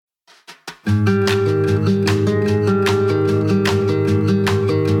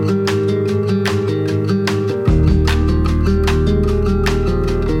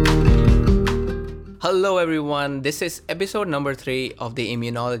Hello everyone, this is episode number 3 of the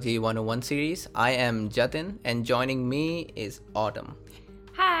Immunology 101 series. I am Jatin and joining me is Autumn.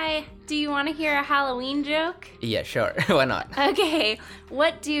 Hi, do you want to hear a Halloween joke? Yeah, sure, why not? Okay,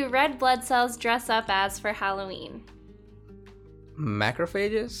 what do red blood cells dress up as for Halloween?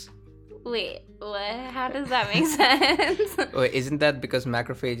 Macrophages? Wait, what? How does that make sense? Wait, isn't that because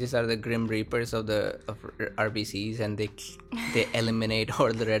macrophages are the grim reapers of RBCs and they eliminate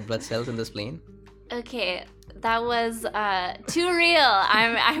all the red blood cells in the spleen? Okay, that was too real.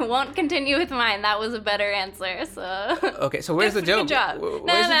 I won't continue with mine. That was a better answer. So. Okay, so where's the joke? Good job.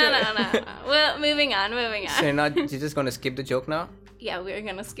 No. Well, moving on. So you're just going to skip the joke now? Yeah, we're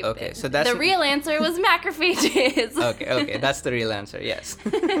gonna skip it. Okay, so that's the real answer was macrophages. Okay, that's the real answer. Yes.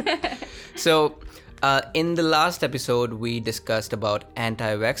 So, in the last episode, we discussed about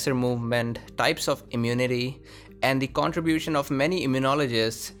anti-vaxxer movement, types of immunity, and the contribution of many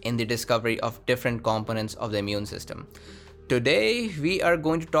immunologists in the discovery of different components of the immune system. Today, we are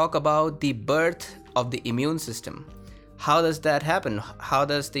going to talk about the birth of the immune system. How does that happen? How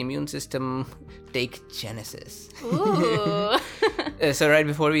does the immune system take genesis? Ooh. So right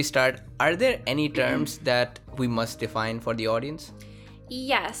before we start, are there any terms that we must define for the audience?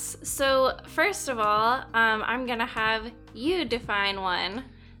 Yes. So first of all, I'm gonna have you define one.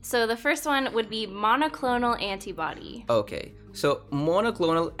 So the first one would be monoclonal antibody. Okay, so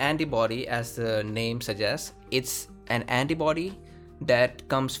monoclonal antibody, as the name suggests, it's an antibody that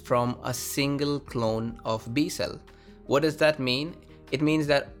comes from a single clone of B cell. What does that mean? It means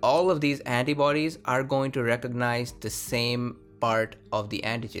that all of these antibodies are going to recognize the same part of the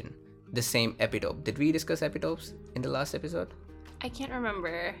antigen, the same epitope. Did we discuss epitopes in the last episode? I can't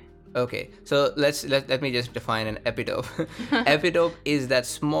remember. Okay, so let me just define an epitope. Epitope is that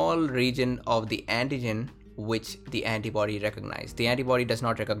small region of the antigen which the antibody recognizes. The antibody does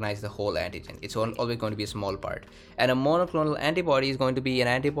not recognize the whole antigen. It's always going to be a small part. And a monoclonal antibody is going to be an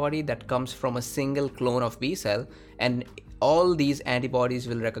antibody that comes from a single clone of B cell, and all these antibodies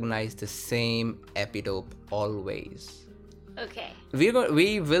will recognize the same epitope always. Okay.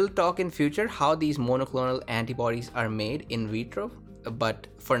 We will talk in future how these monoclonal antibodies are made in vitro. But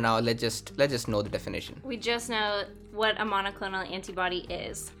for now, let's just know the definition. We just know what a monoclonal antibody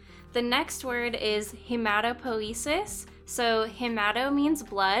is. The next word is hematopoiesis. So hemato means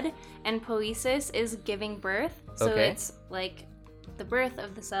blood, and poiesis is giving birth. So It's like the birth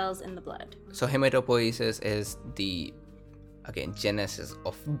of the cells in the blood. So hematopoiesis is the, again, genesis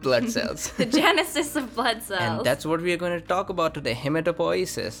of blood cells. The genesis of blood cells. And that's what we are going to talk about today,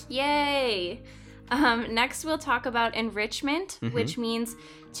 hematopoiesis. Yay! Next, we'll talk about enrichment, which means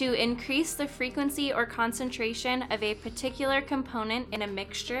to increase the frequency or concentration of a particular component in a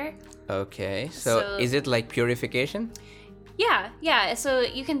mixture. Okay, so is it like purification? Yeah. So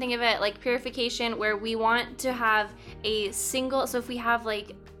you can think of it like purification, where we want to have a single, so if we have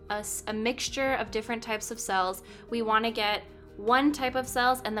like a mixture of different types of cells, we want to get one type of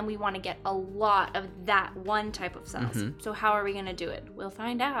cells, and then we want to get a lot of that one type of cells. So how are we going to do it? We'll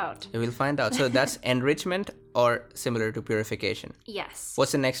find out. We'll find out. So that's enrichment, or similar to purification? Yes.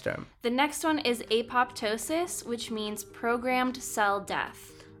 What's the next term? The next one is apoptosis, which means programmed cell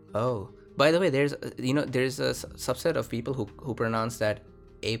death. Oh, by the way, there's a subset of people who pronounce that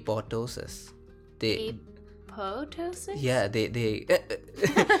apoptosis. Apoptosis? Yeah, they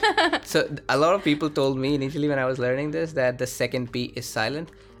so a lot of people told me initially when I was learning this that the second P is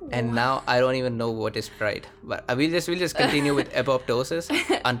silent, and now I don't even know what is right. But we'll just continue with apoptosis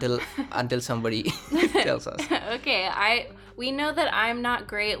until somebody tells us. Okay, we know that I'm not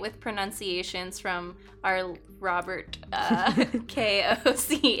great with pronunciations from our Robert Koch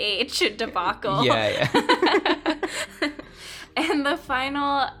debacle. Yeah. And the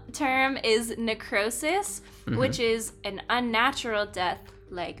final term is necrosis, which is an unnatural death,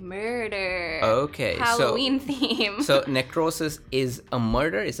 like murder. Okay. Halloween theme. So necrosis is a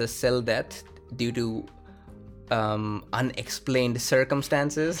murder, it's a cell death due to unexplained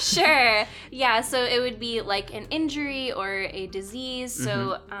circumstances. Sure. Yeah, so it would be like an injury or a disease.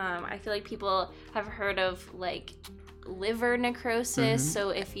 So I feel like people have heard of like liver necrosis. So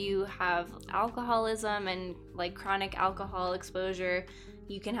if you have alcoholism and like chronic alcohol exposure,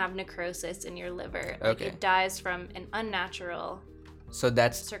 you can have necrosis in your liver. Like it dies from an unnatural So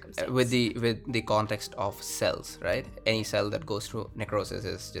that's circumstance. with the context of cells, right? Any cell that goes through necrosis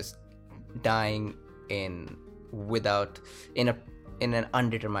is just dying in an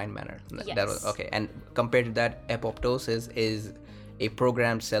undetermined manner. Yes. That was okay. And compared to that, apoptosis is a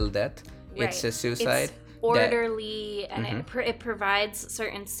programmed cell death, It's a suicide. It's orderly, and it provides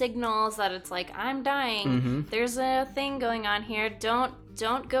certain signals that it's like, I'm dying. There's a thing going on here. Don't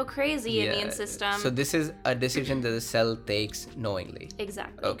go crazy, immune system. So this is a decision that the cell takes knowingly.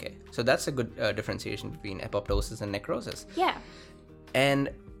 Exactly. Okay. So that's a good differentiation between apoptosis and necrosis. Yeah. And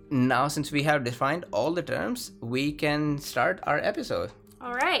now, since we have defined all the terms, we can start our episode.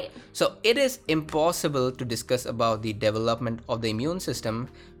 All right. So it is impossible to discuss about the development of the immune system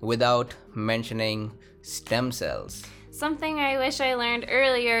without mentioning stem cells. Something I wish I learned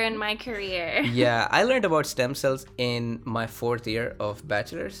earlier in my career. Yeah, I learned about stem cells in my 4th year of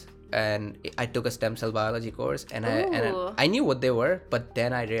bachelor's, and I took a stem cell biology course, and I knew what they were, but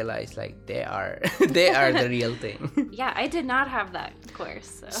then I realized like they are the real thing. Yeah, I did not have that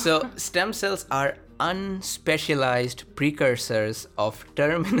course. So stem cells are unspecialized precursors of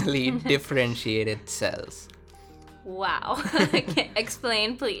terminally differentiated cells. Wow.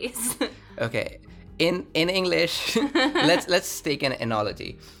 Explain, please. Okay. In English, let's take an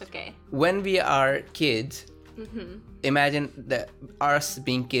analogy. Okay. When we are kids, imagine us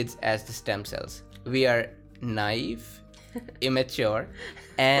being kids as the stem cells. We are naive, immature,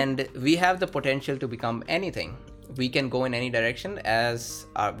 and we have the potential to become anything. We can go in any direction as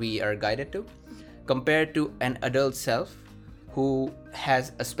we are guided to, compared to an adult self who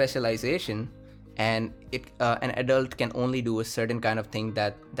has a specialization, and an adult can only do a certain kind of thing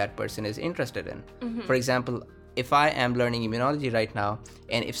that person is interested in. For example, if I am learning immunology right now,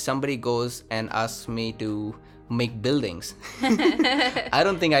 and if somebody goes and asks me to make buildings, I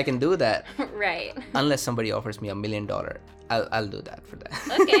don't think I can do that. Right. Unless somebody offers me $1 million, I'll do that for that.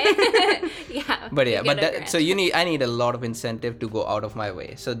 Okay. Yeah. But so I need a lot of incentive to go out of my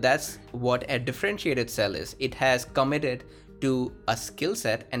way. So that's what a differentiated cell is. It has committed to a skill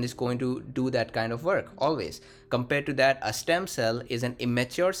set and is going to do that kind of work always. Compared to that, a stem cell is an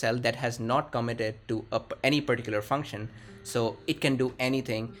immature cell that has not committed to any particular function. So it can do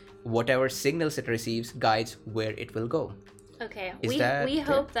anything. Whatever signals it receives guides where it will go. Okay. We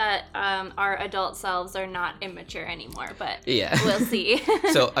hope that our adult selves are not immature anymore, but we'll see.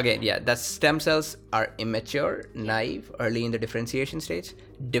 So again, that stem cells are immature, naive, early in the differentiation stage.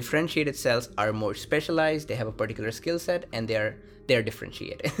 Differentiated cells are more specialized. They have a particular skill set, and they're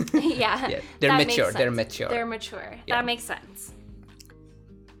differentiated. They're mature. They're mature. They're mature. Yeah. That makes sense.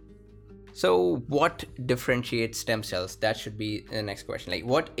 So what differentiates stem cells? That should be the next question. Like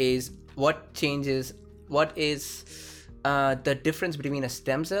what is the difference between a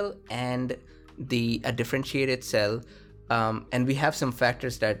stem cell and a differentiated cell, and we have some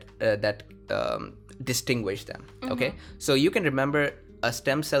factors that distinguish them. Okay, so you can remember a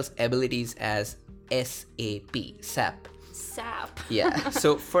stem cell's abilities as SAP. Yeah.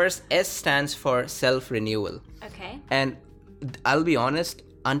 So first, S stands for self-renewal. Okay. And I'll be honest,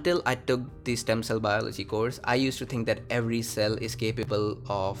 until I took the stem cell biology course, I used to think that every cell is capable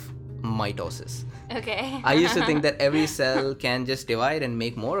of mitosis. Okay. I used to think that every cell can just divide and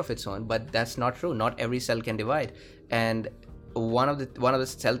make more of its own, but that's not true. Not every cell can divide. And one of the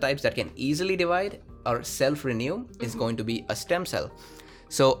cell types that can easily divide or self-renew is going to be a stem cell.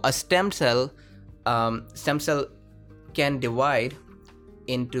 So a stem cell can divide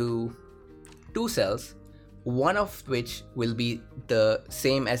into two cells, one of which will be the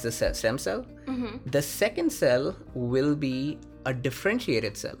same as the stem cell. The second cell will be a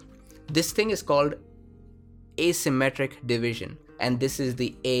differentiated cell. This thing is called asymmetric division, and this is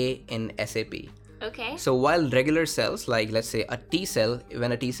the A in SAP. Okay. So while regular cells, like let's say a T cell,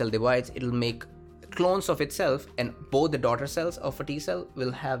 when a T cell divides, it'll make clones of itself, and both the daughter cells of a T cell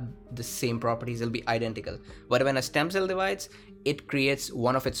will have the same properties, they'll be identical. But when a stem cell divides, it creates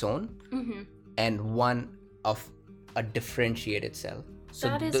one of its own and one of a differentiated cell. So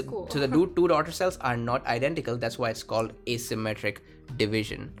that is cool. So the two daughter cells are not identical. That's why it's called asymmetric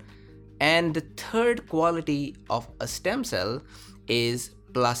division. And the third quality of a stem cell is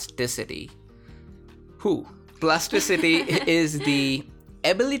plasticity. Plasticity is the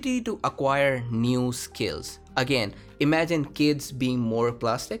ability to acquire new skills. Again, imagine kids being more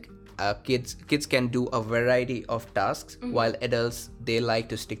plastic. Kids can do a variety of tasks, while adults, they like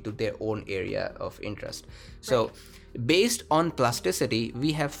to stick to their own area of interest. So based on plasticity,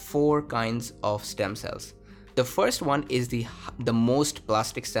 we have 4 kinds of stem cells. The first one is the most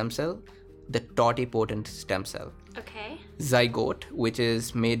plastic stem cell, the totipotent stem cell. Okay. Zygote, which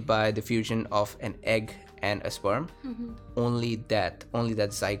is made by the fusion of an egg and a sperm. Only that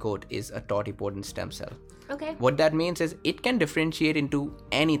zygote is a totipotent stem cell. Okay. What that means is it can differentiate into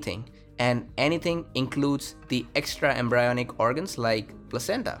anything, and anything includes the extra embryonic organs like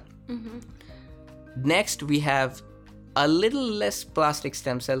placenta. Next, we have a little less plastic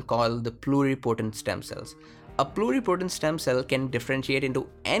stem cell called the pluripotent stem cells. A pluripotent stem cell can differentiate into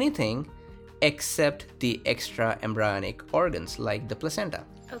anything except the extra embryonic organs like the placenta.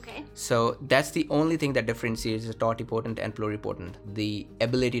 Okay. So that's the only thing that differentiates the totipotent and pluripotent, the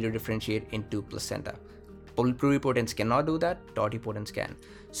ability to differentiate into placenta. Pluripotents cannot do that, totipotents can.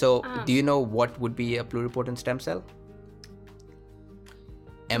 So do you know what would be a pluripotent stem cell?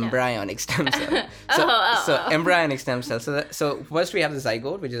 Embryonic stem cell. So embryonic stem cell. So first we have the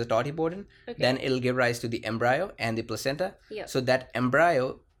zygote, which is a totipotent. Okay. Then it'll give rise to the embryo and the placenta. Yep. So that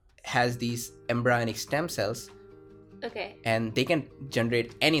embryo has these embryonic stem cells. Okay. And they can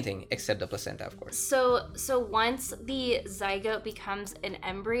generate anything except the placenta, of course. So once the zygote becomes an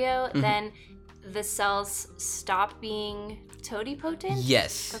embryo, then the cells stop being totipotent?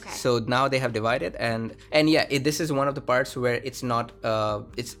 Yes. Okay. So now they have divided, and yeah, this is one of the parts where it's not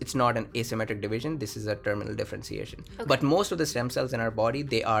it's not an asymmetric division. This is a terminal differentiation. Okay. But most of the stem cells in our body,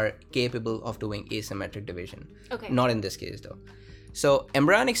 they are capable of doing asymmetric division. Okay. Not in this case though. So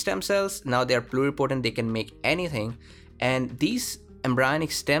embryonic stem cells, now they are pluripotent. They can make anything, and these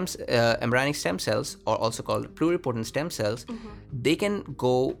embryonic stem cells, or also called pluripotent stem cells, they can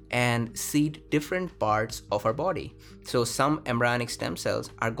go and seed different parts of our body. So some embryonic stem cells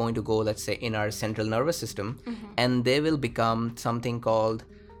are going to go, let's say, in our central nervous system, and they will become something called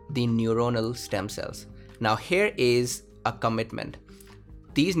the neuronal stem cells. Now here is a commitment.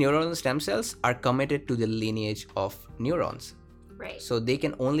 These neuronal stem cells are committed to the lineage of neurons. Right. So they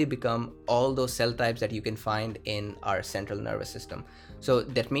can only become all those cell types that you can find in our central nervous system. So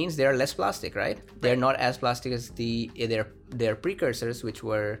that means they are less plastic, right? They're not as plastic as their precursors, which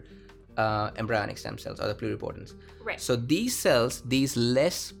were embryonic stem cells or the pluripotents. Right. So these cells, these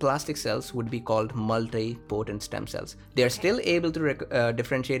less plastic cells, would be called multipotent stem cells. They are still able to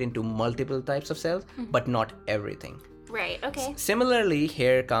differentiate into multiple types of cells, but not everything. Right. Okay. Similarly,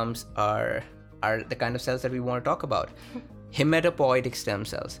 here comes our the kind of cells that we want to talk about. Hematopoietic stem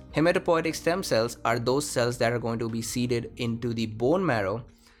cells. Hematopoietic stem cells are those cells that are going to be seeded into the bone marrow.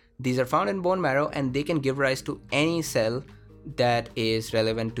 These are found in bone marrow, and they can give rise to any cell that is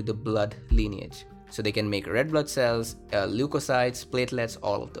relevant to the blood lineage. So they can make red blood cells, leukocytes, platelets,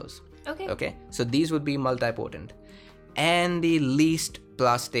 all of those. Okay. So these would be multipotent. And the least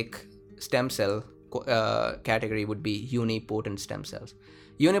plastic stem cell category would be unipotent stem cells.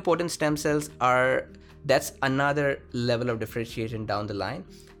 Unipotent stem cells that's another level of differentiation down the line.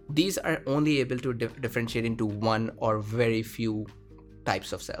 These are only able to differentiate into one or very few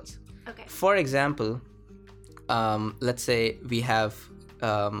types of cells. Okay. For example, let's say we have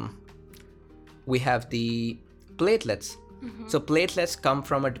the platelets. So platelets come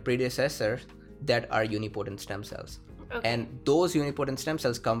from a predecessor that are unipotent stem cells. Okay. And those unipotent stem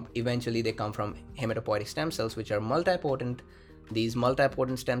cells come from hematopoietic stem cells, which are multipotent. These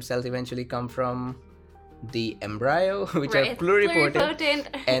multipotent stem cells eventually come from the embryo, which are pluripotent,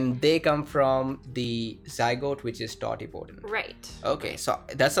 and they come from the zygote, which is totipotent. Right. Okay, so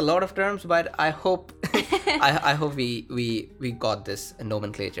that's a lot of terms, but I hope I hope we got this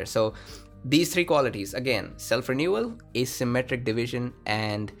nomenclature. So these three qualities, again, self-renewal, asymmetric division,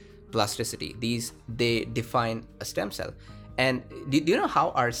 and plasticity, they define a stem cell. And do you know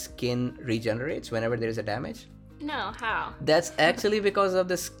how our skin regenerates whenever there is a damage? No, how? That's actually because of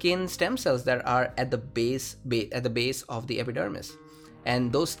the skin stem cells that are at the base of the epidermis,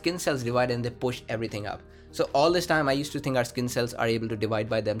 and those skin cells divide and they push everything up. So all this time I used to think our skin cells are able to divide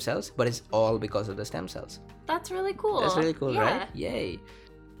by themselves, but it's all because of the stem cells. That's really cool. That's really cool, yeah. Right? Yay!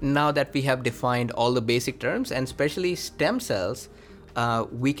 Now that we have defined all the basic terms, and especially stem cells,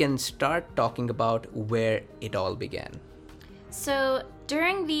 we can start talking about where it all began. So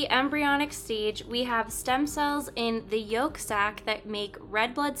during the embryonic stage, we have stem cells in the yolk sac that make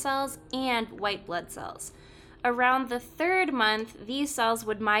red blood cells and white blood cells. Around the 3rd month, these cells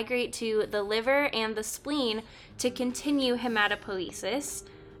would migrate to the liver and the spleen to continue hematopoiesis.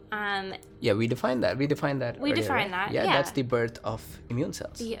 Yeah, we defined that. We defined that. That. Yeah, that's the birth of immune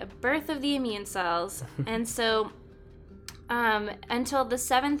cells. The birth of the immune cells. And so until the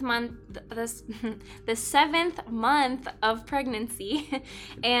 7th month, the 7th month of pregnancy,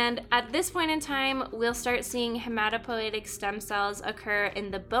 and at this point in time, we'll start seeing hematopoietic stem cells occur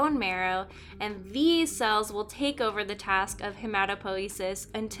in the bone marrow, and these cells will take over the task of hematopoiesis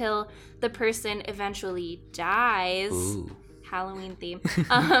until the person eventually dies. Ooh. Halloween theme.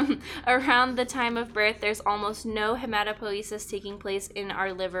 Around the time of birth, there's almost no hematopoiesis taking place in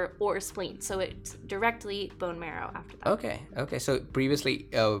our liver or spleen. So it's directly bone marrow after that. Okay. So previously,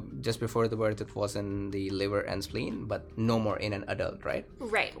 just before the birth, it was in the liver and spleen, but no more in an adult, right?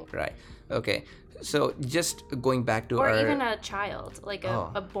 Right. Right. Okay. So just going back to or our... even a child, like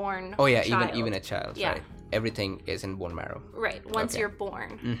a born Oh yeah, child. even a child, Yeah. right? Everything is in bone marrow. Right, once Okay. you're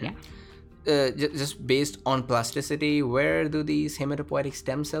born. Mm-hmm. Yeah. Just based on plasticity, where do these hematopoietic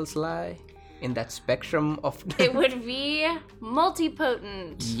stem cells lie in that spectrum of... It would be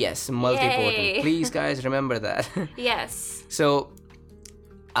multipotent. Yes, multipotent. Yay. Please, guys, remember that. Yes. So,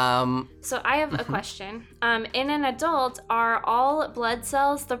 So I have a question. In an adult, are all blood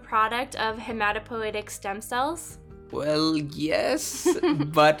cells the product of hematopoietic stem cells? well, yes,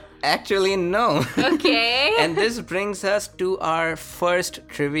 but actually no. Okay. And this brings us to our first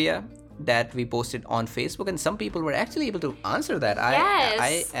trivia that we posted on Facebook, and some people were actually able to answer that. Yes.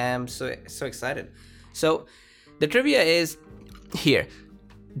 I am so excited. So the trivia is here.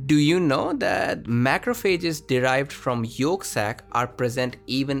 Do you know that macrophages derived from yolk sac are present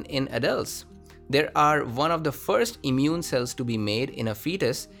even in adults? They are one of the first immune cells to be made in a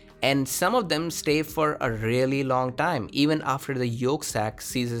fetus, and some of them stay for a really long time, even after the yolk sac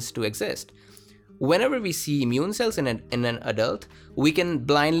ceases to exist. Whenever we see immune cells in an adult, we can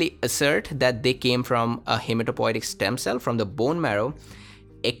blindly assert that they came from a hematopoietic stem cell from the bone marrow,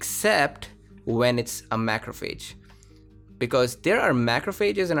 except when it's a macrophage. Because there are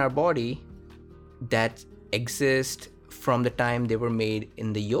macrophages in our body that exist from the time they were made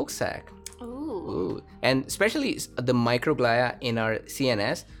in the yolk sac. Ooh. And especially the microglia in our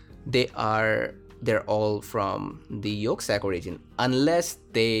CNS, they're all from the yolk sac origin, unless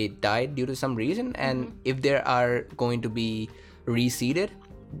they died due to some reason. And if they are going to be reseeded,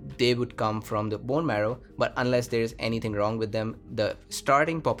 they would come from the bone marrow. But unless there's anything wrong with them, the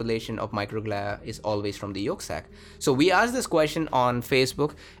starting population of microglia is always from the yolk sac. So we asked this question on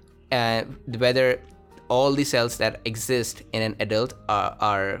Facebook, whether all the cells that exist in an adult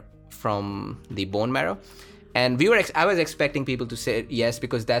are from the bone marrow. And I was expecting people to say yes,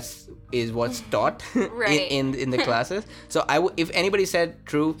 because that's what's taught Right. in the classes. So if anybody said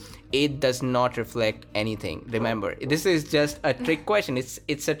true, it does not reflect anything. Remember, this is just a trick question.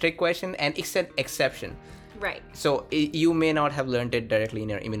 It's a trick question, and it's an exception. Right. So you may not have learned it directly in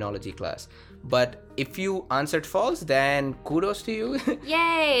your immunology class. But if you answered false, then kudos to you.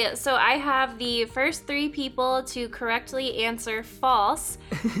 Yay! So I have the first 3 people to correctly answer false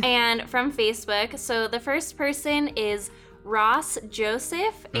and from Facebook. So the first person is Ross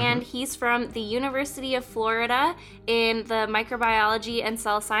Joseph, and he's from the University of Florida in the microbiology and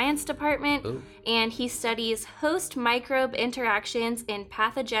cell science department. Ooh. And he studies host microbe interactions in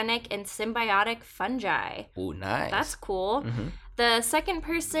pathogenic and symbiotic fungi. Ooh, nice. That's cool. The second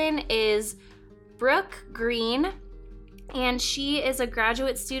person is Brooke Green, and she is a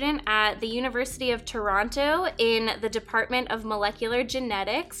graduate student at the University of Toronto in the Department of Molecular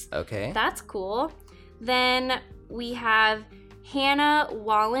Genetics. Okay. That's cool. Then we have Hannah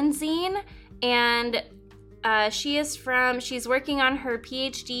Wallenzine, and she's working on her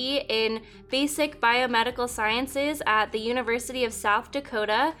PhD in basic biomedical sciences at the University of South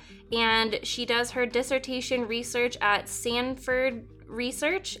Dakota, and she does her dissertation research at Sanford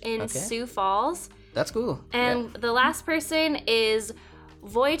Research in Sioux Falls. That's cool. And the last person is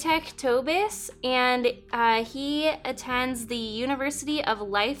Wojtek Tobis, and he attends the University of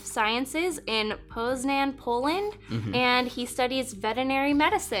Life Sciences in Poznan, Poland, and he studies veterinary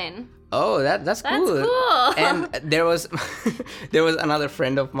medicine. Oh, that's cool. That's cool. And there was another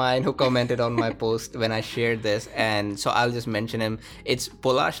friend of mine who commented on my post when I shared this, and so I'll just mention him. It's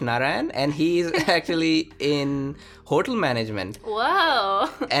Polash Narayan, and he's actually in hotel management. Whoa.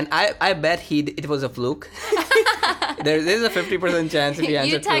 And I bet it was a fluke. There's a 50% chance if he You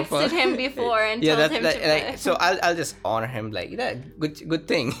answered true or texted false. him before and told him to so I'll just honor him, like, good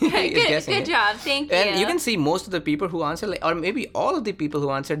thing. He's Good, guessing good it. job. Thank you. And you can see most of the people who answered, like, or maybe all of the people who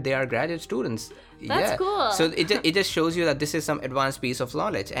answered, they are graduate students. That's cool. So it just shows you that this is some advanced piece of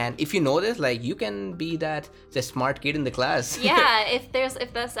knowledge. And if you know this, like, you can be the smart kid in the class. Yeah, if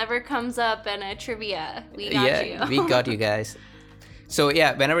this ever comes up in a trivia, we got you. We got you guys. So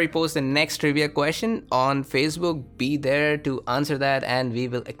yeah, whenever we post the next trivia question on Facebook, be there to answer that, and we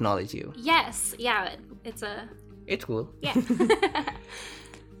will acknowledge you. Yes, yeah, it's cool. yeah.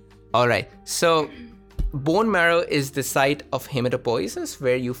 All right. So bone marrow is the site of hematopoiesis,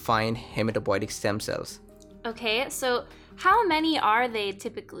 where you find hematopoietic stem cells. Okay, so how many are they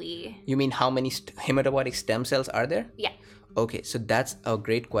typically? You mean how many hematopoietic stem cells are there? Yeah. Okay, so that's a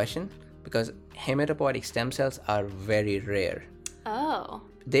great question. because hematopoietic stem cells are very rare. Oh.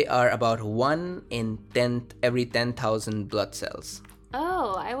 They are about 1 in 10 every 10,000 blood cells.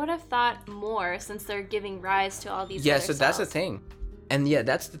 Oh, I would have thought more since they're giving rise to all these Yeah, other so that's the cells. thing. And yeah,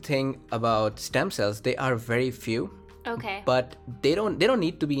 that's the thing about stem cells. They are very few, Okay. but they don't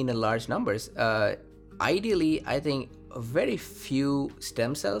need to be in a large numbers. Ideally, I think very few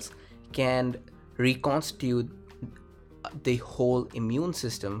stem cells can reconstitute the whole immune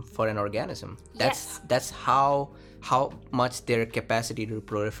system for an organism. That's how much their capacity to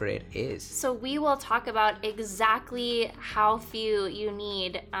proliferate is. So we will talk about exactly how few you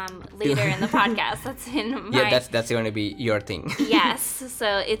need later in the podcast. That's in my... Yeah, that's going to be your thing. Yes.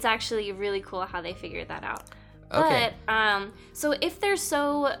 So it's actually really cool how they figured that out. Okay. But so if there's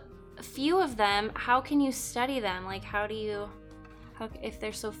so few of them, how can you study them? Like, if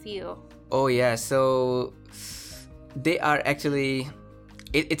there's so few? Oh yeah, so they are actually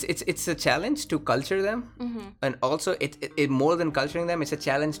it's a challenge to culture them, and also it more than culturing them, it's a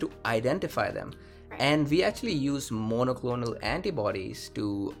challenge to identify them. Right. And we actually use monoclonal antibodies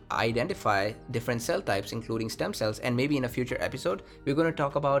to identify different cell types, including stem cells. And maybe in a future episode, we're going to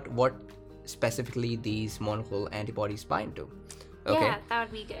talk about what specifically these monoclonal antibodies bind to. Okay. Yeah, that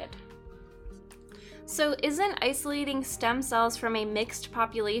would be good. So isn't isolating stem cells from a mixed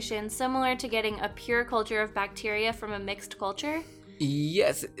population similar to getting a pure culture of bacteria from a mixed culture?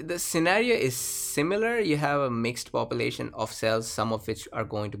 Yes, the scenario is similar. You have a mixed population of cells, some of which are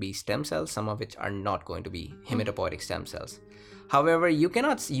going to be stem cells, some of which are not going to be hematopoietic stem cells. However, you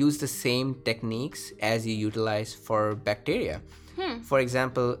cannot use the same techniques as you utilize for bacteria. For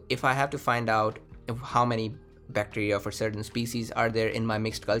example, if I have to find out how many bacteria for certain species are there in my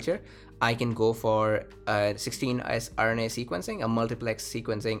mixed culture, I can go for 16S RNA sequencing, a multiplex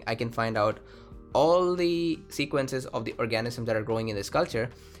sequencing. I can find out all the sequences of the organisms that are growing in this culture,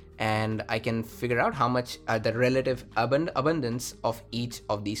 and I can figure out how much the relative abundance of each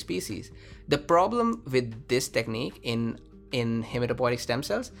of these species. The problem with this technique in hematopoietic stem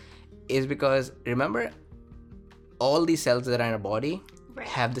cells is because, remember, all these cells that are in our body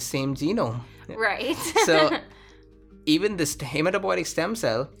have the same genome. Right. So even this hematopoietic stem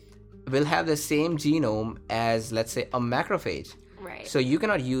cell will have the same genome as, let's say, a macrophage. Right. So you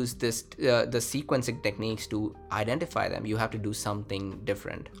cannot use this the sequencing techniques to identify them. You have to do something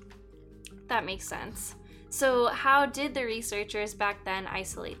different. That makes sense. So how did the researchers back then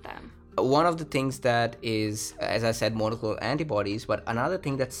isolate them? One of the things that is, as I said, monoclonal antibodies, but another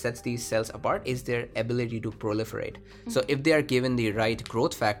thing that sets these cells apart is their ability to proliferate. So if they are given the right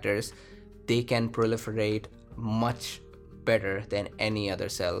growth factors, they can proliferate much better than any other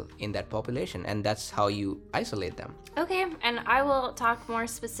cell in that population, and that's how you isolate them. Okay, and I will talk more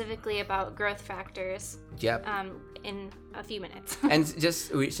specifically about growth factors Yep. in a few minutes. And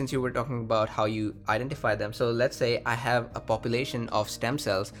since you were talking about how you identify them, so let's say I have a population of stem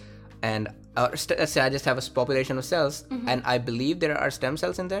cells, and let's say I just have a population of cells, and I believe there are stem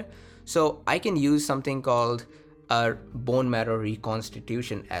cells in there. So I can use something called a bone marrow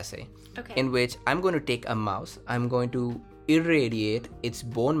reconstitution assay, Okay. in which I'm going to take a mouse, I'm going to irradiate its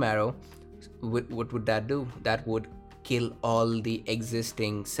bone marrow. What would that do? That would kill all the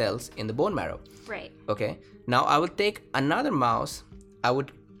existing cells in the bone marrow. Right. Okay. Now I would take another mouse, I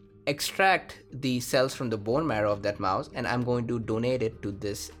would extract the cells from the bone marrow of that mouse, and I'm going to donate it to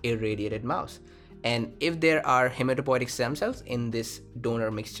this irradiated mouse. And if there are hematopoietic stem cells in this donor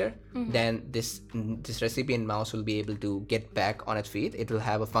mixture, then this recipient mouse will be able to get back on its feet. It will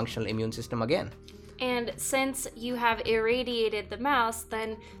have a functional immune system again. And since you have irradiated the mouse,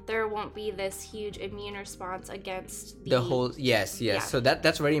 then there won't be this huge immune response against The whole yes. Yeah. So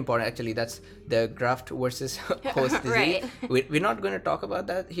that's very important. Actually, that's the graft versus host disease. Right. We're not going to talk about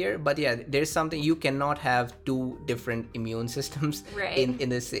that here, but yeah, there's something. You cannot have two different immune systems Right. in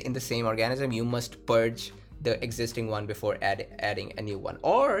the same organism. You must purge the existing one before adding a new one.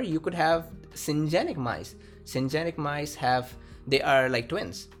 Or you could have syngenic mice. Syngenic mice they are like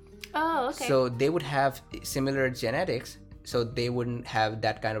twins. Oh, okay. So they would have similar genetics, so they wouldn't have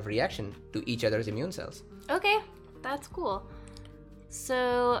that kind of reaction to each other's immune cells. Okay, that's cool.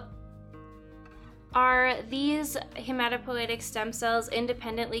 So, are these hematopoietic stem cells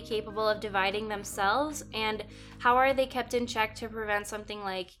independently capable of dividing themselves, and how are they kept in check to prevent something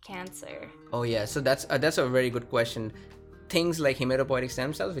like cancer? Oh yeah, so that's a very good question. Things like hematopoietic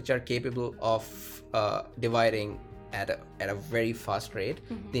stem cells, which are capable of dividing at a very fast rate,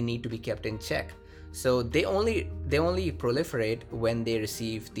 they need to be kept in check. So they only proliferate when they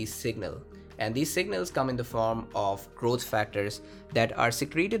receive the signal, And these signals come in the form of growth factors that are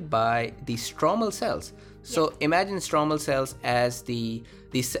secreted by the stromal cells. So imagine stromal cells as the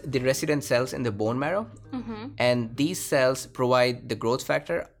resident cells in the bone marrow. And these cells provide the growth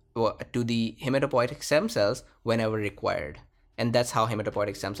factor to the hematopoietic stem cells whenever required. And that's how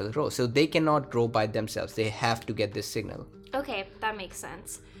hematopoietic stem cells grow. So they cannot grow by themselves. They have to get this signal. Okay, that makes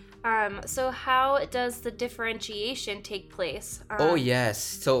sense. So how does the differentiation take place? Oh yes.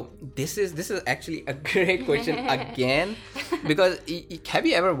 So this is actually a great question again, because have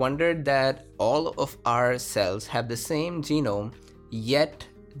you ever wondered that all of our cells have the same genome, yet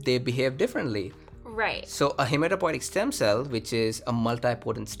they behave differently? Right. So a hematopoietic stem cell, which is a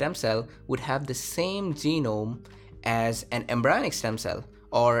multipotent stem cell, would have the same genome as an embryonic stem cell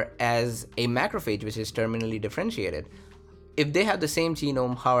or as a macrophage, which is terminally differentiated. If they have the same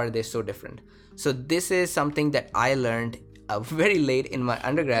genome, how are they so different? So this is something that I learned very late in my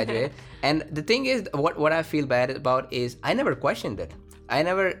undergraduate. And the thing is, what I feel bad about is I never questioned it. I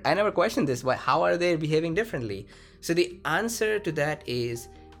never questioned this. How are they behaving differently? So the answer to that is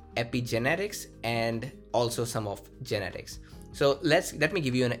epigenetics and also some of genetics. So let me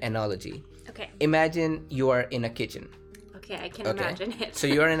give you an analogy. Okay. Imagine you are in a kitchen. Okay, I can imagine it. So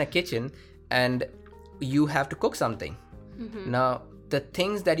you are in a kitchen and you have to cook something. Now, the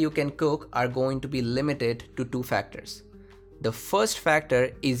things that you can cook are going to be limited to two factors. The first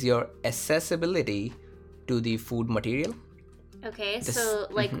factor is your accessibility to the food material. Okay, so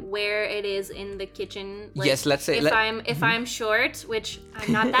like where it is in the kitchen. Like, yes, let's say if I'm short, which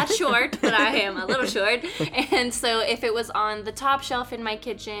I'm not that short, but I am a little short, and so if it was on the top shelf in my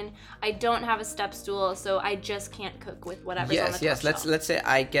kitchen, I don't have a step stool, so I just can't cook with whatever's on the top shelf. Yes. Let's say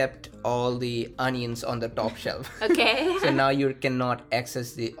I kept all the onions on the top shelf. Okay. So now you cannot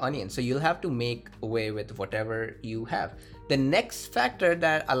access the onions, so you'll have to make away with whatever you have. The next factor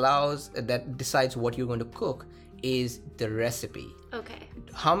that decides what you're going to cook is the recipe. Okay.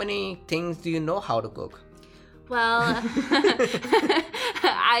 How many things do you know how to cook? Well,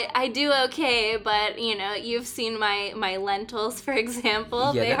 I do okay, but you've seen my lentils, for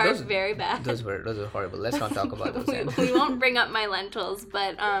example. They are very bad. Those were horrible. Let's not talk about those. We won't bring up my lentils,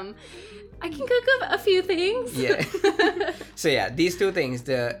 but I can cook up a few things. Yeah. So yeah, these two things,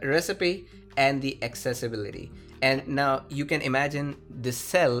 the recipe and the accessibility. And now you can imagine the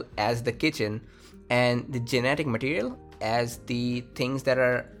cell as the kitchen and the genetic material as the things that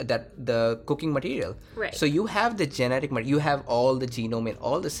the cooking material. Right. So you have the genetic material, you have all the genome in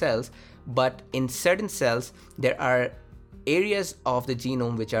all the cells, but in certain cells there are areas of the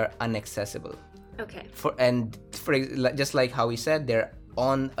genome which are inaccessible. Okay. Just like how we said, they're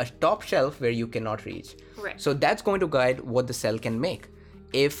on a top shelf where you cannot reach. Right. So that's going to guide what the cell can make.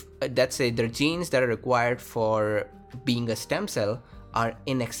 If let's say the genes that are required for being a stem cell are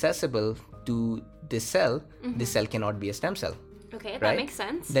inaccessible to the cell, the cell cannot be a stem cell. Okay, right? That makes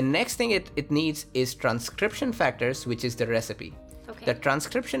sense. The next thing it needs is transcription factors, which is the recipe. Okay. The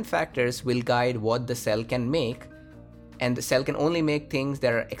transcription factors will guide what the cell can make, and the cell can only make things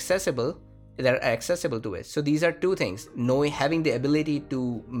that are accessible to it. So these are two things: having the ability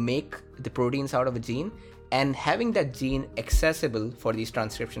to make the proteins out of a gene, and having that gene accessible for these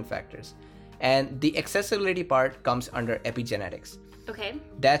transcription factors. And the accessibility part comes under epigenetics. Okay.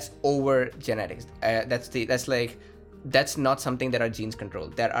 That's over genetics. That's not something that our genes control.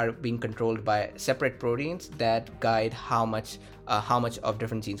 That are being controlled by separate proteins that guide how much of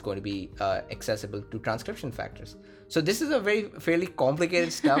different genes going to be accessible to transcription factors. So this is a fairly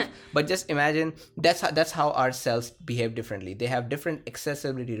complicated stuff. But just imagine that's how our cells behave differently. They have different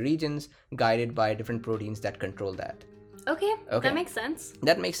accessibility regions guided by different proteins that control that. Okay. That makes sense.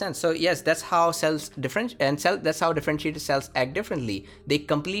 That makes sense. So yes, that's how cells that's how differentiated cells act differently. They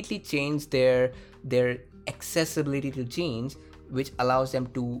completely change their accessibility to genes, which allows them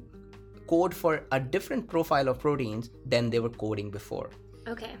to code for a different profile of proteins than they were coding before.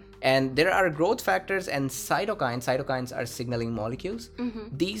 Okay. And there are growth factors and cytokines. Cytokines are signaling molecules.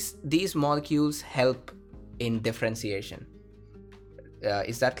 These molecules help in differentiation.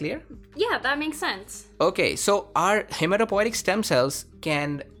 Is that clear? Yeah, that makes sense. Okay, so our hematopoietic stem cells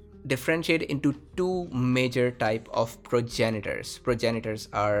can differentiate into two major type of progenitors. Progenitors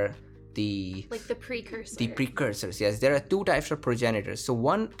are the precursors. The precursors, yes. There are two types of progenitors. So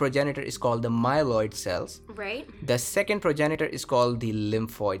one progenitor is called the myeloid cells. Right. The second progenitor is called the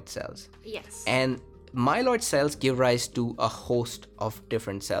lymphoid cells. Yes. And myeloid cells give rise to a host of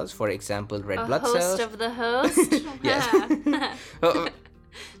different cells. For example, red blood cells. A host of the host? Yes.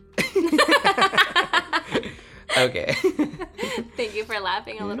 Okay. Thank you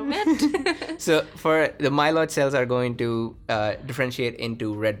overlapping a little bit. So for the myeloid cells are going to differentiate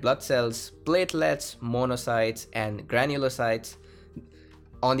into red blood cells, platelets, monocytes, and granulocytes.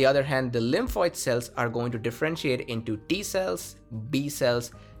 On the other hand, the lymphoid cells are going to differentiate into T cells, B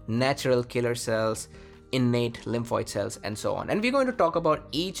cells, natural killer cells, innate lymphoid cells, and so on. And we're going to talk about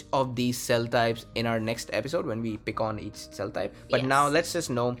each of these cell types in our next episode when we pick on each cell type. But now let's just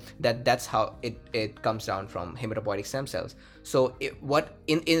know that that's how it comes down from hematopoietic stem cells. So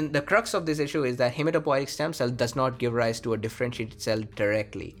in the crux of this issue is that hematopoietic stem cell does not give rise to a differentiated cell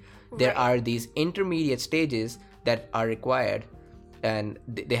directly. There are these intermediate stages that are required, and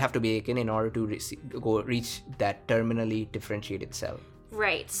they have to be taken in order to reach that terminally differentiated cell.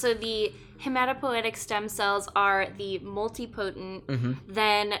 Right. So the hematopoietic stem cells are the multipotent.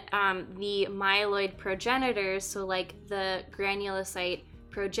 Then the myeloid progenitors, so like the granulocyte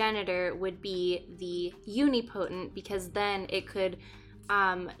progenitor, would be the unipotent, because then it could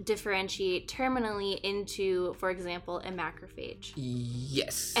differentiate terminally into, for example, a macrophage.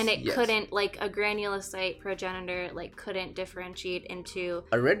 Yes. And it couldn't, like a granulocyte progenitor, like couldn't differentiate into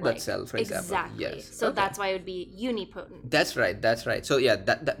a red blood cell, for example. Exactly. Yes. So that's why it would be unipotent. That's right. So yeah,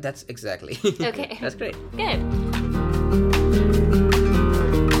 that's exactly. Okay. That's great. Good.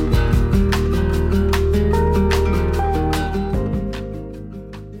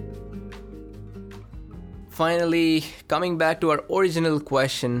 Finally, coming back to our original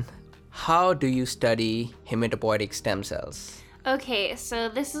question, how do you study hematopoietic stem cells? Okay, so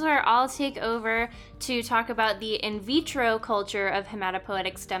this is where I'll take over to talk about the in vitro culture of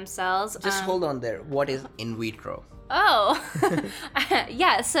hematopoietic stem cells. Just hold on there. What is in vitro? Oh,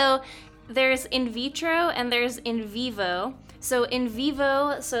 yeah, so there's in vitro and there's in vivo. So in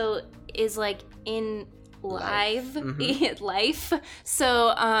vivo, is like in live life.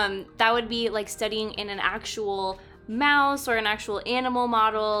 So that would be like studying in an actual mouse or an actual animal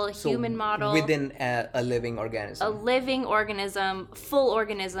model, human model. Within a living organism. A living organism, full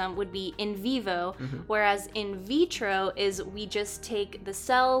organism, would be in vivo, whereas in vitro is we just take the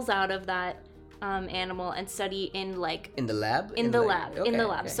cells out of that animal and study in like... In the lab? In the lab.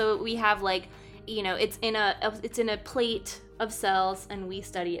 Okay. So we have like, it's in a plate of cells and we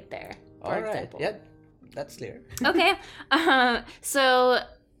study it there, for example. Yep. That's clear. Okay. So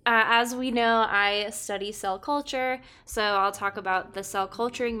as we know, I study cell culture, so I'll talk about the cell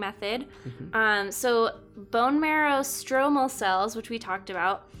culturing method. So bone marrow stromal cells, which we talked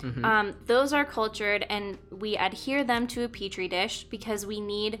about, those are cultured and we adhere them to a petri dish because we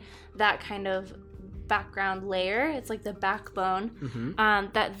need that kind of background layer. It's like the backbone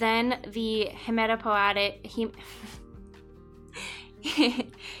that then the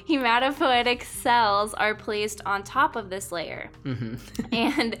hematopoietic cells are placed on top of this layer.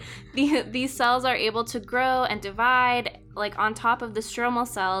 And these cells are able to grow and divide like on top of the stromal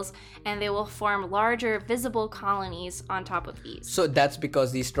cells, and they will form larger visible colonies on top of these. So that's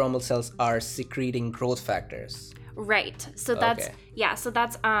because these stromal cells are secreting growth factors. Right. So that's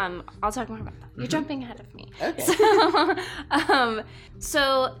I'll talk more about that. You're jumping ahead of me. Okay.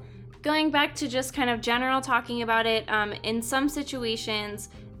 So going back to just kind of general talking about it, in some situations,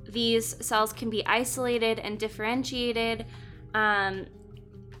 these cells can be isolated and differentiated,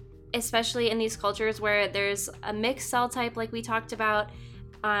 especially in these cultures where there's a mixed cell type like we talked about.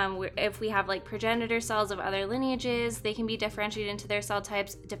 If we have like progenitor cells of other lineages, they can be differentiated into their cell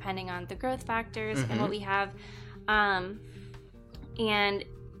types depending on the growth factors and what we have.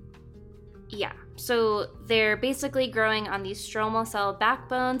 So they're basically growing on these stromal cell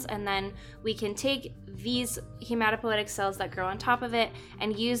backbones, and then we can take these hematopoietic cells that grow on top of it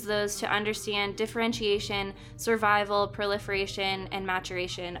and use those to understand differentiation, survival, proliferation, and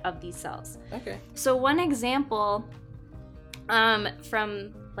maturation of these cells. Okay. So one example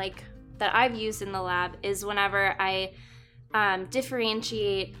from like that I've used in the lab is whenever I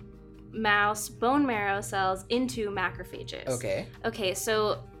differentiate mouse bone marrow cells into macrophages. Okay,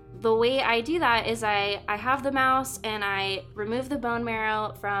 so the way I do that is I have the mouse and I remove the bone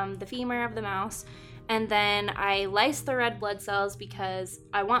marrow from the femur of the mouse, and then I lyse the red blood cells because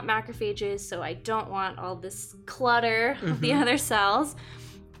I want macrophages, so I don't want all this clutter of the other cells.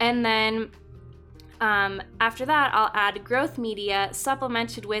 And then after that, I'll add growth media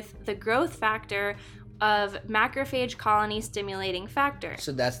supplemented with the growth factor of macrophage colony stimulating factor.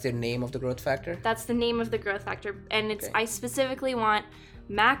 So that's the name of the growth factor? That's the name of the growth factor. And I specifically want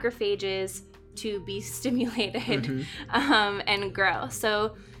macrophages to be stimulated and grow.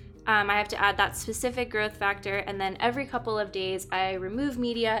 So I have to add that specific growth factor, and then every couple of days I remove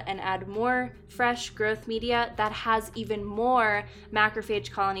media and add more fresh growth media that has even more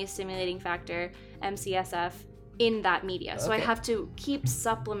macrophage colony stimulating factor, MCSF, in that media. So I Okay. have to keep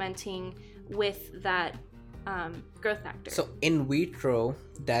supplementing with that growth factor. So in vitro,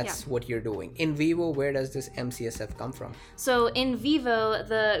 that's what you're doing. In vivo, where does this MCSF come from? So in vivo,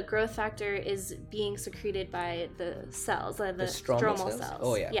 the growth factor is being secreted by the cells, the stromal cells.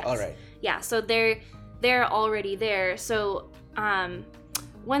 Oh yeah. Yes. All right. Yeah, so they're already there. So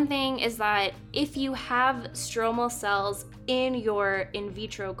one thing is that if you have stromal cells in your in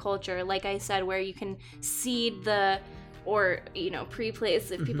vitro culture, like I said, where you can seed the or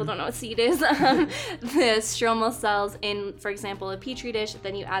pre-place, if people don't know what seed is, the stromal cells in, for example, a petri dish,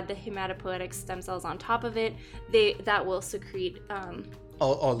 then you add the hematopoietic stem cells on top of it, that will secrete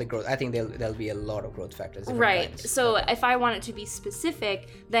all the growth. I think there'll be a lot of growth factors. Right. Kinds. So if I want it to be specific,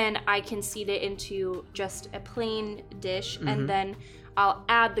 then I can seed it into just a plain dish, and then I'll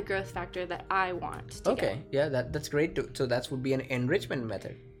add the growth factor that I want to Okay. Yeah, that's great too. So that would be an enrichment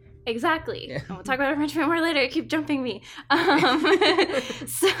method. Exactly. Yeah. And we'll talk about enrichment more later. Keep jumping me.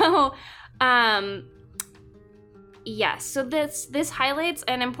 Yes. So this highlights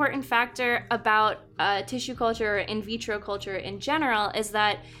an important factor about tissue culture or in vitro culture in general is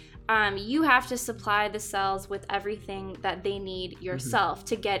that you have to supply the cells with everything that they need yourself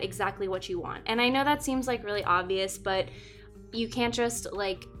to get exactly what you want. And I know that seems like really obvious, but you can't just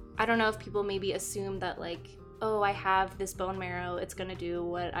I don't know if people maybe assume that oh, I have this bone marrow, it's gonna do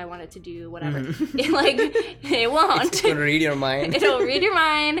what I want it to do, whatever. It won't. It's gonna read your mind. It'll read your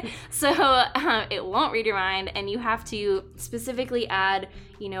mind. So it won't read your mind, and you have to specifically add,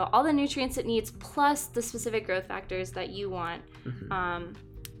 all the nutrients it needs plus the specific growth factors that you want,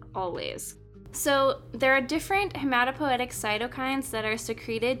 always. So there are different hematopoietic cytokines that are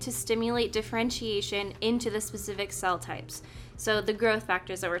secreted to stimulate differentiation into the specific cell types. So the growth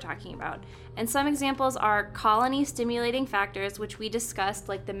factors that we're talking about. And some examples are colony stimulating factors, which we discussed,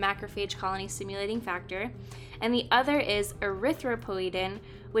 like the macrophage colony stimulating factor. And the other is erythropoietin,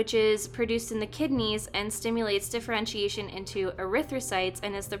 which is produced in the kidneys and stimulates differentiation into erythrocytes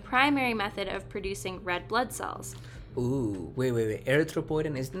and is the primary method of producing red blood cells. Ooh, wait.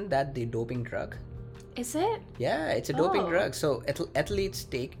 Erythropoietin, isn't that the doping drug? Is it? Yeah, it's a doping Oh. drug. So athletes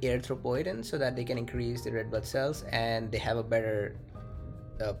take erythropoietin so that they can increase the red blood cells and they have a better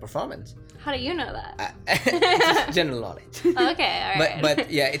performance. How do you know that? It's just general knowledge. Okay, all right. But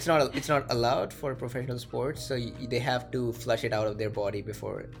yeah, it's not allowed for professional sports, so they have to flush it out of their body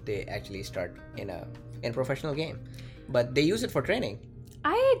before they actually start in a professional game. But they use it for training.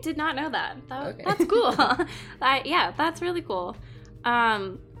 I did not know that. Okay. That's cool. Yeah, that's really cool.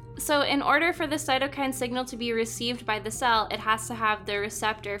 So in order for the cytokine signal to be received by the cell, it has to have the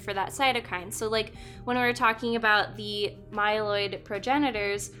receptor for that cytokine. So when we were talking about the myeloid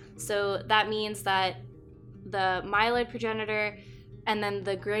progenitors, so that means that the myeloid progenitor and then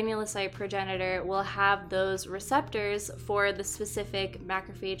the granulocyte progenitor will have those receptors for the specific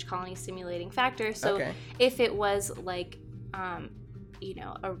macrophage colony stimulating factor. So Okay. if it was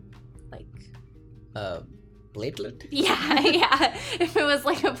Platelet? yeah. If it was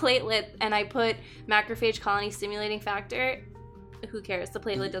like a platelet and I put macrophage colony stimulating factor, who cares? The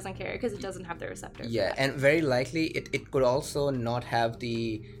platelet doesn't care because it doesn't have the receptor. Yeah, and very likely it could also not have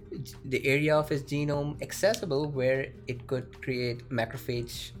the area of its genome accessible where it could create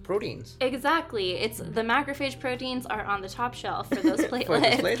macrophage proteins. Exactly. It's the macrophage proteins are on the top shelf for those platelets. For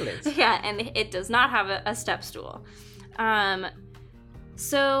those platelets. Yeah, and it does not have a step stool.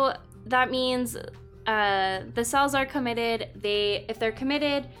 So that means the cells are committed. If they're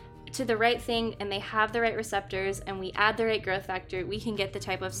committed to the right thing and they have the right receptors and we add the right growth factor, we can get the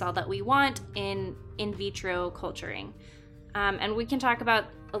type of cell that we want in vitro culturing. And we can talk about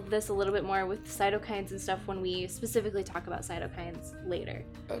this a little bit more with cytokines and stuff when we specifically talk about cytokines later.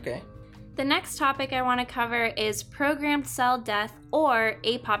 Okay. The next topic I want to cover is programmed cell death or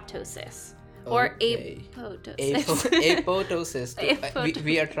apoptosis. Or Okay. apoptosis. Apoptosis.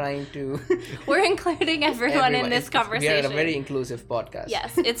 We are trying to... We're including everyone in this conversation. We are a very inclusive podcast.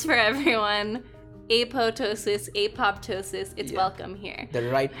 Yes, it's for everyone. Apoptosis, it's welcome here. The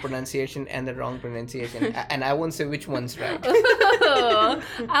right pronunciation and the wrong pronunciation. And I won't say which one's right. Ooh,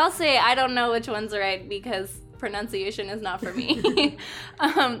 I'll say I don't know which one's right because pronunciation is not for me.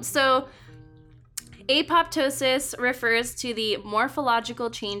 So apoptosis refers to the morphological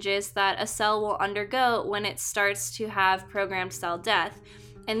changes that a cell will undergo when it starts to have programmed cell death.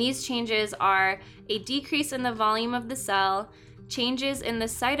 And these changes are a decrease in the volume of the cell, changes in the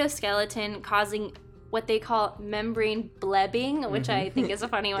cytoskeleton causing what they call membrane blebbing, which I think is a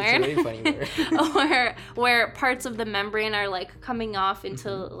funny word. It's a very funny word. where parts of the membrane are coming off into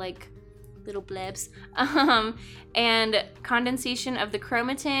little blebs, and condensation of the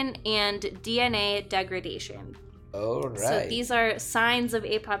chromatin and DNA degradation. Oh, right. So these are signs of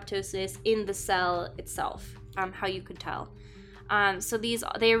apoptosis in the cell itself, how you could tell. So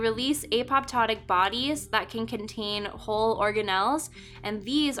they release apoptotic bodies that can contain whole organelles, and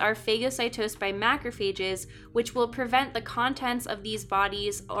these are phagocytosed by macrophages, which will prevent the contents of these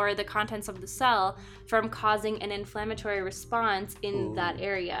bodies or the contents of the cell from causing an inflammatory response in that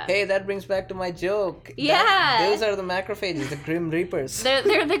area. Hey, that brings back to my joke. Yeah. Those are the macrophages, the Grim Reapers.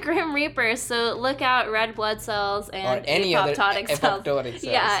 They're the Grim Reapers, so look out red blood cells and or any apoptotic other cells. apoptotic cells.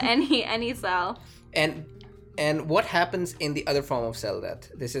 Yeah, any cell. And what happens in the other form of cell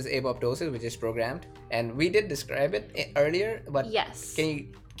death? This is apoptosis, which is programmed, and we did describe it earlier, but yes. Can you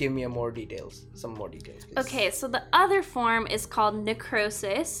give me some more details, please? Okay, so the other form is called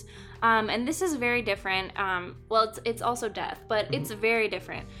necrosis, and this is very different. Well, it's also death, but it's very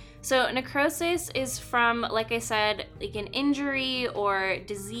different. So necrosis is from, like I said, like an injury or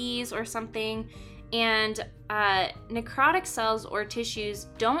disease or something. And necrotic cells or tissues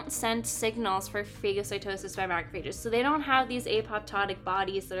don't send signals for phagocytosis by macrophages. So they don't have these apoptotic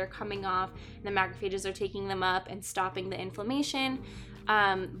bodies that are coming off, and the macrophages are taking them up and stopping the inflammation.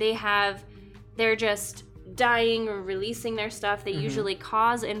 They're just dying or releasing their stuff. They usually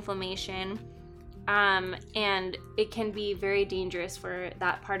cause inflammation. And it can be very dangerous for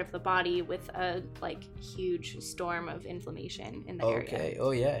that part of the body with a huge storm of inflammation in the area. Okay.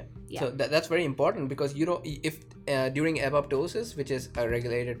 Oh yeah. So that's very important, because if during apoptosis, which is a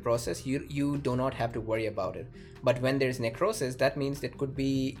regulated process, you do not have to worry about it. But when there's necrosis, that means it could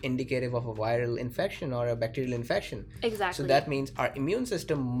be indicative of a viral infection or a bacterial infection. Exactly. So that means our immune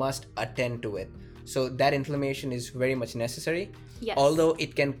system must attend to it. So that inflammation is very much necessary. Yes. Although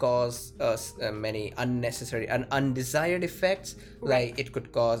it can cause many unnecessary and undesired effects, like it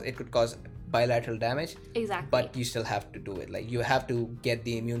could cause bilateral damage. Exactly. But you still have to do it. Like, you have to get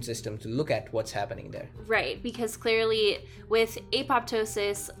the immune system to look at what's happening there. Right, because clearly with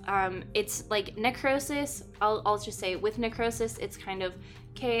apoptosis, it's like necrosis. I'll just say with necrosis, it's kind of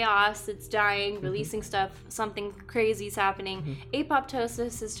chaos. It's dying, releasing stuff. Something crazy is happening.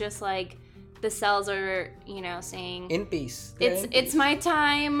 Apoptosis is just like the cells are, saying in peace. It's my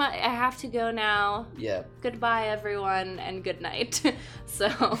time. I have to go now. Yeah. Goodbye, everyone, and good night. So,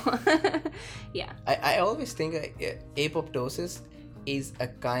 yeah. I always think apoptosis is a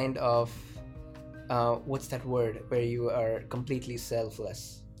kind of what's that word where you are completely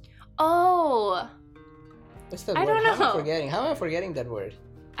selfless? Oh. What's that I word? don't know. How am I forgetting that word?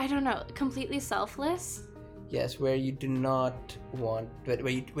 I don't know. Completely selfless? Yes, where you do not want, where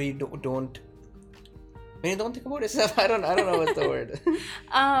you don't. When you don't think about yourself, I don't know what's the word.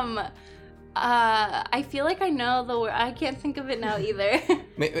 I feel like I know the word. I can't think of it now either.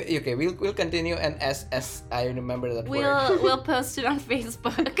 Okay, we'll continue, and as I remember that word, we'll post it on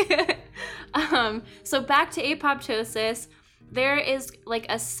Facebook. So back to apoptosis. There is like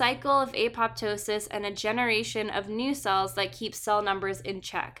a cycle of apoptosis and a generation of new cells that keep cell numbers in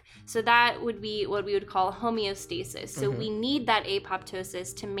check. So that would be what we would call homeostasis. So we need that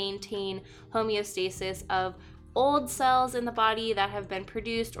apoptosis to maintain homeostasis of old cells in the body that have been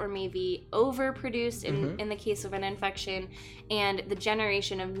produced or maybe overproduced in the case of an infection, and the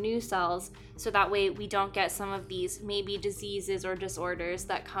generation of new cells. So that way we don't get some of these maybe diseases or disorders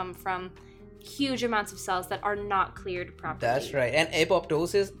that come from huge amounts of cells that are not cleared properly. That's right. And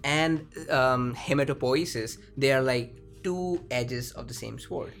apoptosis and hematopoiesis, they are like two edges of the same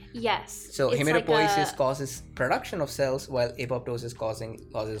sword. Yes. So hematopoiesis causes production of cells, while apoptosis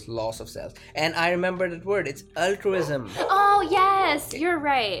causes loss of cells. And I remember that word. It's altruism. Oh yes, you're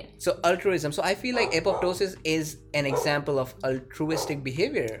right. So altruism. So I feel like apoptosis is an example of altruistic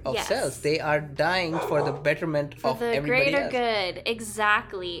behavior of cells. They are dying for the betterment of everybody else. For the greater good.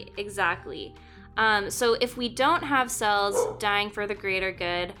 Exactly. So if we don't have cells dying for the greater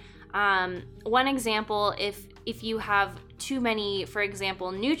good, one example, if you have too many, for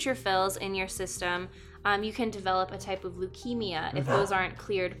example, neutrophils in your system, you can develop a type of leukemia if those aren't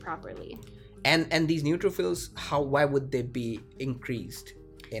cleared properly. And these neutrophils, why would they be increased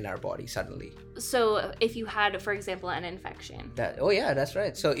in our body suddenly? So if you had, for example, an infection. That's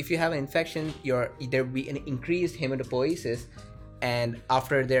right. So if you have an infection, there would be an increased hematopoiesis, and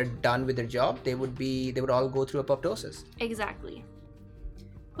after they're done with their job, they would all go through apoptosis. Exactly.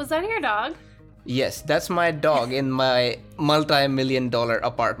 Was that your dog? Yes, that's my dog in my multi-million-dollar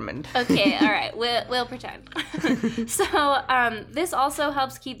apartment. Okay, all right, we'll pretend. So this also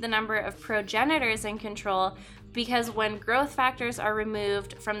helps keep the number of progenitors in control, because when growth factors are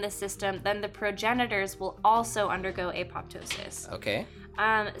removed from the system, then the progenitors will also undergo apoptosis. Okay.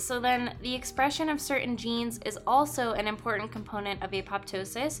 So then the expression of certain genes is also an important component of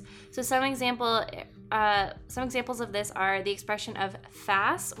apoptosis. So some examples of this are the expression of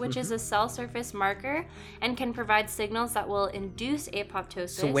FAS, which is a cell surface marker and can provide signals that will induce apoptosis.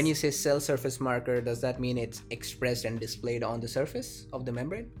 So when you say cell surface marker, does that mean it's expressed and displayed on the surface of the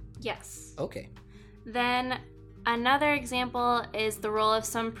membrane? Yes. Okay. Then another example is the role of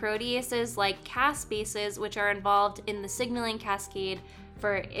some proteases like caspases, which are involved in the signaling cascade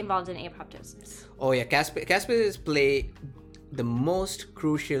involved in apoptosis. Oh yeah, caspases play the most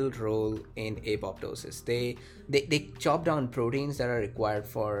crucial role in apoptosis. They chop down proteins that are required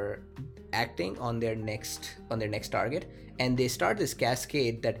for acting on their next target, and they start this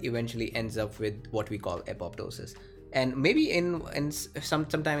cascade that eventually ends up with what we call apoptosis. And maybe in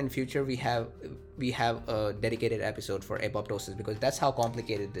sometime in future we have a dedicated episode for apoptosis, because that's how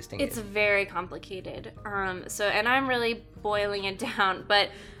complicated this thing is. It's very complicated. And I'm really boiling it down,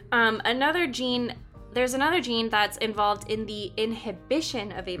 but there's another gene that's involved in the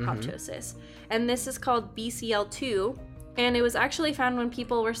inhibition of apoptosis, and this is called BCL2, and it was actually found when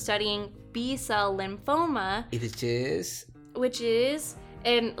people were studying B-cell lymphoma, which is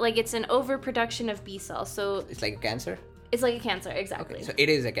it's an overproduction of B cells. So it's like a cancer? It's like a cancer, exactly. Okay, so it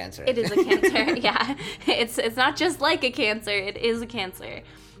is a cancer. It is a cancer, yeah. It's not just like a cancer, it is a cancer.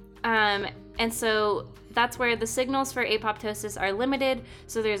 And so that's where the signals for apoptosis are limited.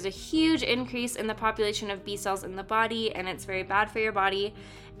 So there's a huge increase in the population of B cells in the body, and it's very bad for your body.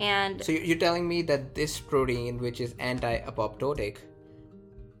 And so you're telling me that this protein, which is anti-apoptotic,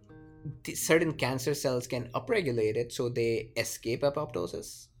 certain cancer cells can upregulate it, so they escape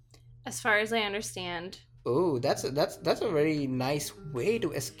apoptosis? As far as I understand. Oh, that's a very nice way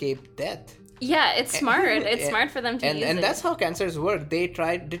to escape death. Yeah, it's smart. It's smart for them to use it. And that's how cancers work. They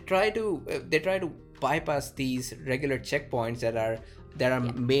try to bypass these regular checkpoints that are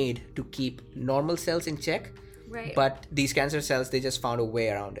made to keep normal cells in check. Right. But these cancer cells, they just found a way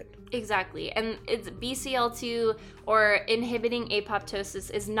around it. Exactly. And it's BCL2 or inhibiting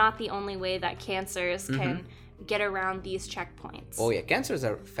apoptosis is not the only way that cancers can get around these checkpoints. Oh yeah, cancers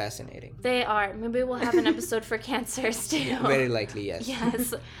are fascinating. They are. Maybe we'll have an episode for cancers too. Very likely, yes. Yes.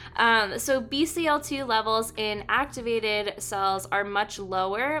 So BCL2 levels in activated cells are much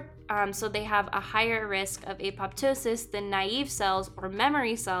lower. So they have a higher risk of apoptosis than naive cells or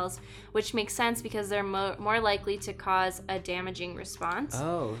memory cells, which makes sense because they're more likely to cause a damaging response.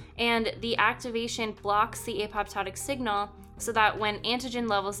 Oh. And the activation blocks the apoptotic signal, so that when antigen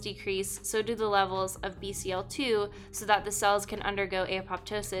levels decrease, so do the levels of BCL2, so that the cells can undergo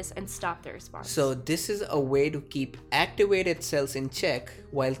apoptosis and stop the response. So this is a way to keep activated cells in check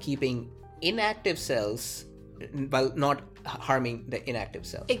while keeping inactive cells, while not harming the inactive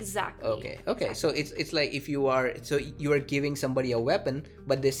cells. Exactly. Okay. Exactly. So it's like if you are giving somebody a weapon,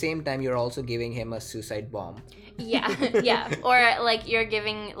 but at the same time you're also giving him a suicide bomb. Yeah. Or like you're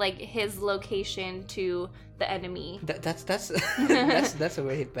giving like his location to the enemy. That's a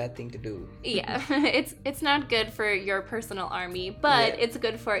very bad thing to do. Yeah. It's not good for your personal army, but it's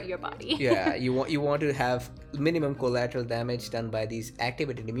good for your body. Yeah, you want to have minimum collateral damage done by these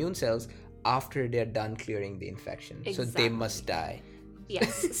activated immune cells after they're done clearing the infection. Exactly. So they must die.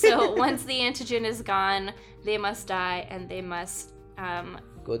 Yes. So once the antigen is gone, they must die, and they must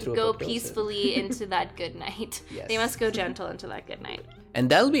go peacefully into that good night. Yes. They must go gentle into that good night. And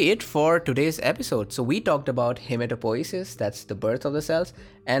that'll be it for today's episode. So we talked about hematopoiesis, that's the birth of the cells,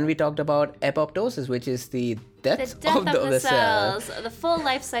 and we talked about apoptosis, which is the death of the cells. The full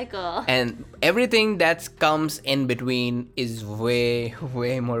life cycle. And everything that comes in between is way,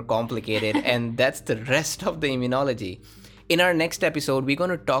 way more complicated, and that's the rest of the immunology. In our next episode, we're going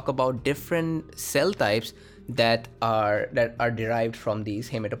to talk about different cell types that are derived from these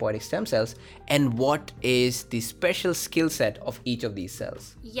hematopoietic stem cells, and what is the special skill set of each of these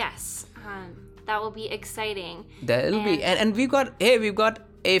cells. Yes, that will be exciting. That'll be, and we've got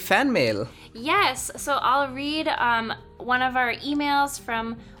a fan mail. Yes, so I'll read one of our emails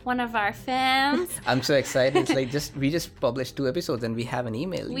from one of our fans. I'm so excited. It's like we just published 2 episodes and we have an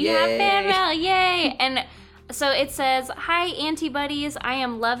email. We have fan mail, yay! And so it says, "Hi, Antibuddies. I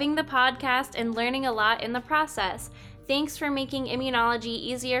am loving the podcast and learning a lot in the process. Thanks for making immunology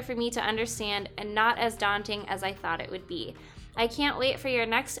easier for me to understand and not as daunting as I thought it would be. I can't wait for your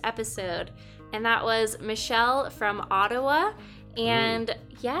next episode." And that was Michelle from Ottawa. And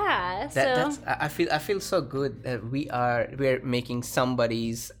Yeah. I feel so good that we're making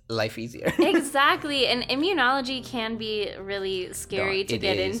somebody's life easier. Exactly, and immunology can be really scary to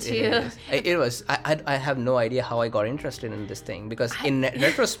get into. It was. I have no idea how I got interested in this thing, because in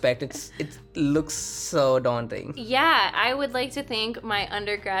retrospect, it looks so daunting. Yeah, I would like to thank my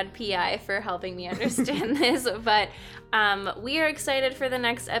undergrad PI for helping me understand this, but we are excited for the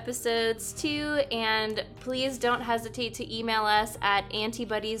next episodes too, and please don't hesitate to email us at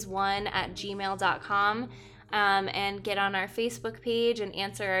antibuddies1@gmail.com. And get on our Facebook page and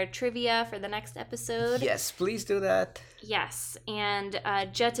answer our trivia for the next episode. Yes, please do that. Yes, and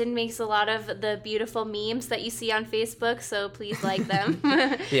Jetin makes a lot of the beautiful memes that you see on Facebook, so please like them.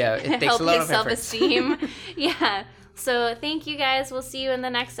 Yeah, it takes a lot of effort. Help his self-esteem. Yeah, so thank you guys. We'll see you in the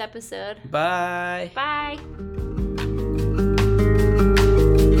next episode. Bye. Bye.